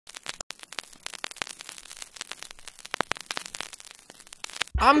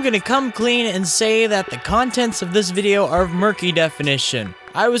I'm gonna come clean and say that the contents of this video are of murky definition.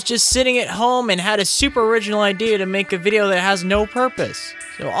 I was just sitting at home and had a super original idea to make a video that has no purpose.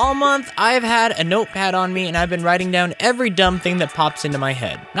 So all month, I've had a notepad on me and I've been writing down every dumb thing that pops into my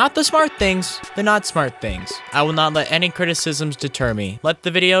head. Not the smart things, the not smart things. I will not let any criticisms deter me. Let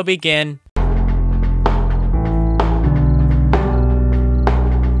the video begin.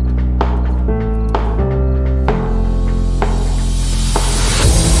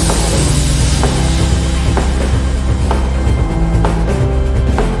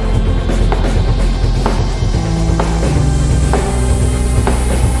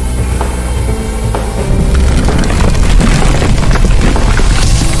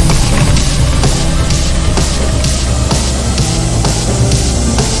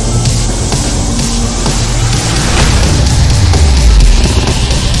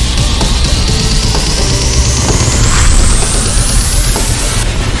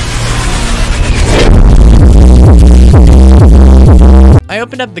 I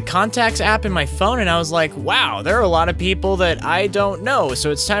opened up the Contacts app in my phone and I was like, wow, there are a lot of people that I don't know,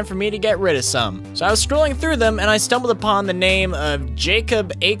 so it's time for me to get rid of some. So I was scrolling through them and I stumbled upon the name of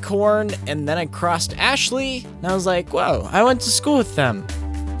Jacob Acorn, and then I crossed Ashley, and I was like, whoa, I went to school with them.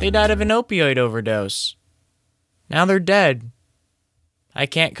 They died of an opioid overdose. Now they're dead. I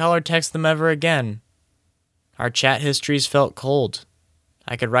can't call or text them ever again. Our chat histories felt cold.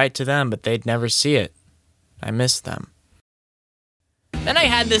 I could write to them, but they'd never see it. I miss them. Then I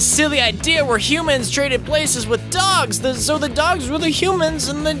had this silly idea where humans traded places with dogs, so the dogs were the humans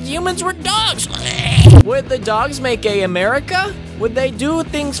and the humans were dogs. Would the dogs make a America? Would they do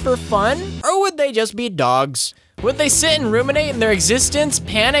things for fun? Or would they just be dogs? Would they sit and ruminate in their existence,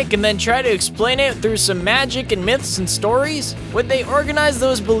 panic, and then try to explain it through some magic and myths and stories? Would they organize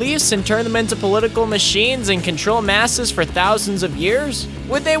those beliefs and turn them into political machines and control masses for thousands of years?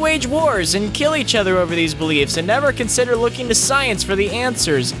 Would they wage wars and kill each other over these beliefs and never consider looking to science for the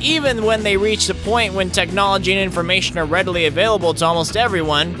answers, even when they reach the point when technology and information are readily available to almost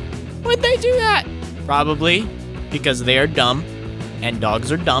everyone? Would they do that? Probably, because they are dumb, and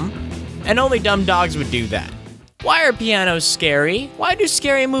dogs are dumb, and only dumb dogs would do that. Why are pianos scary? Why do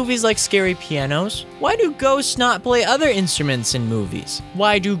scary movies like scary pianos? Why do ghosts not play other instruments in movies?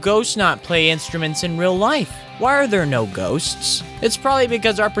 Why do ghosts not play instruments in real life? Why are there no ghosts? It's probably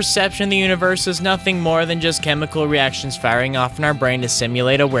because our perception of the universe is nothing more than just chemical reactions firing off in our brain to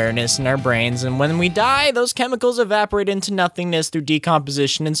simulate awareness in our brains, and when we die, those chemicals evaporate into nothingness through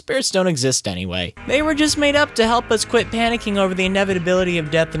decomposition and spirits don't exist anyway. They were just made up to help us quit panicking over the inevitability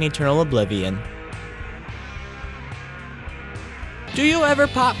of death and eternal oblivion. Do you ever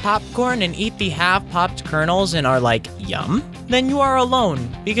pop popcorn and eat the half-popped kernels and are like, yum? Then you are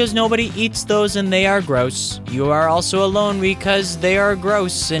alone, because nobody eats those and they are gross. You are also alone because they are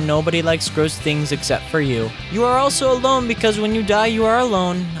gross and nobody likes gross things except for you. You are also alone because when you die, you are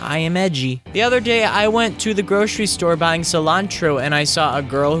alone. I am edgy. The other day, I went to the grocery store buying cilantro and I saw a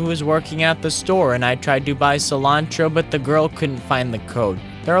girl who was working at the store, and I tried to buy cilantro, but the girl couldn't find the code.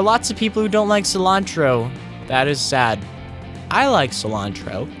 There are lots of people who don't like cilantro. That is sad. I like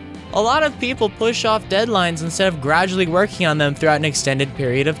cilantro. A lot of people push off deadlines instead of gradually working on them throughout an extended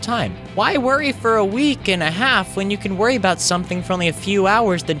period of time. Why worry for a week and a half when you can worry about something for only a few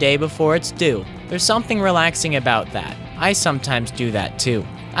hours the day before it's due? There's something relaxing about that. I sometimes do that too.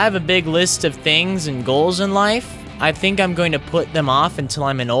 I have a big list of things and goals in life. I think I'm going to put them off until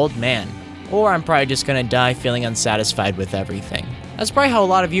I'm an old man. Or I'm probably just going to die feeling unsatisfied with everything. That's probably how a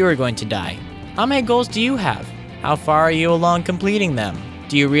lot of you are going to die. How many goals do you have? How far are you along completing them?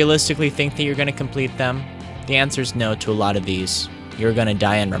 Do you realistically think that you're going to complete them? The answer is no to a lot of these. You're going to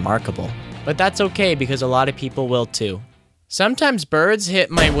die unremarkable. But that's okay because a lot of people will too. Sometimes birds hit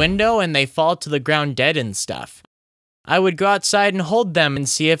my window and they fall to the ground dead and stuff. I would go outside and hold them and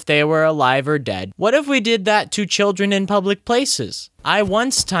see if they were alive or dead. What if we did that to children in public places? I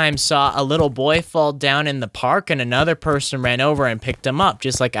once saw a little boy fall down in the park and another person ran over and picked him up,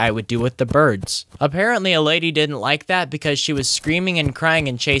 just like I would do with the birds. Apparently a lady didn't like that because she was screaming and crying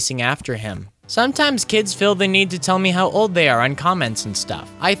and chasing after him. Sometimes kids feel the need to tell me how old they are on comments and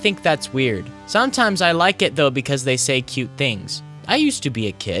stuff. I think that's weird. Sometimes I like it though because they say cute things. I used to be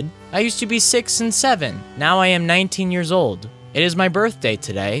a kid. I used to be 6 and 7. Now I am 19 years old. It is my birthday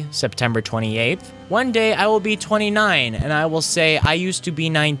today, September 28th. One day I will be 29 and I will say I used to be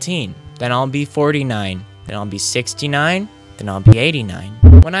 19. Then I'll be 49. Then I'll be 69. then I'll be 89.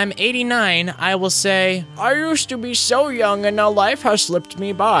 When I'm 89, I will say, I used to be so young and now life has slipped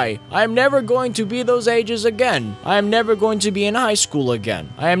me by. I am never going to be those ages again. I am never going to be in high school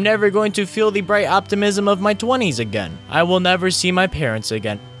again. I am never going to feel the bright optimism of my 20s again. I will never see my parents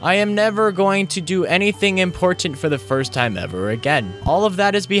again. I am never going to do anything important for the first time ever again. All of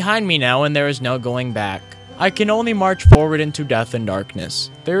that is behind me now and there is no going back. I can only march forward into death and darkness.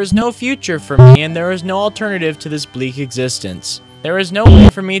 There is no future for me and there is no alternative to this bleak existence. There is no way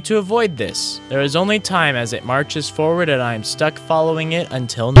for me to avoid this. There is only time as it marches forward and I am stuck following it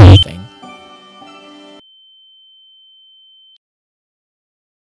until nothing.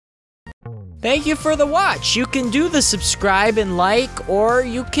 Thank you for the watch. You can do the subscribe and like, or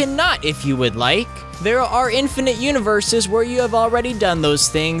you cannot if you would like. There are infinite universes where you have already done those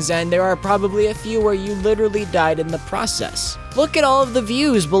things, and there are probably a few where you literally died in the process. Look at all of the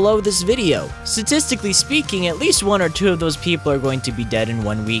views below this video. Statistically speaking, at least 1 or 2 of those people are going to be dead in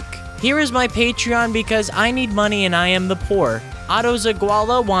 1 week. Here is my Patreon because I need money and I am the poor. Otto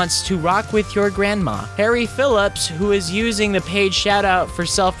Zaguala wants to rock with your grandma. Harry Phillips, who is using the paid shoutout for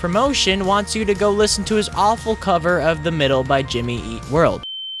self-promotion, wants you to go listen to his awful cover of The Middle by Jimmy Eat World.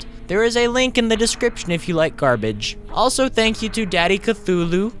 There is a link in the description if you like garbage. Also, thank you to Daddy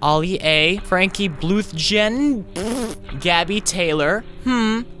Cthulhu, Ollie A, Frankie Bluthgen, Gabby Taylor,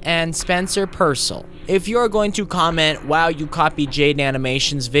 and Spencer Purcell. If you're going to comment, wow, you copied Jade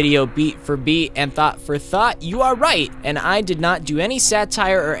Animation's video beat for beat and thought for thought, you are right, and I did not do any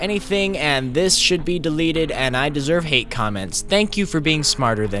satire or anything, and this should be deleted, and I deserve hate comments. Thank you for being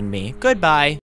smarter than me. Goodbye.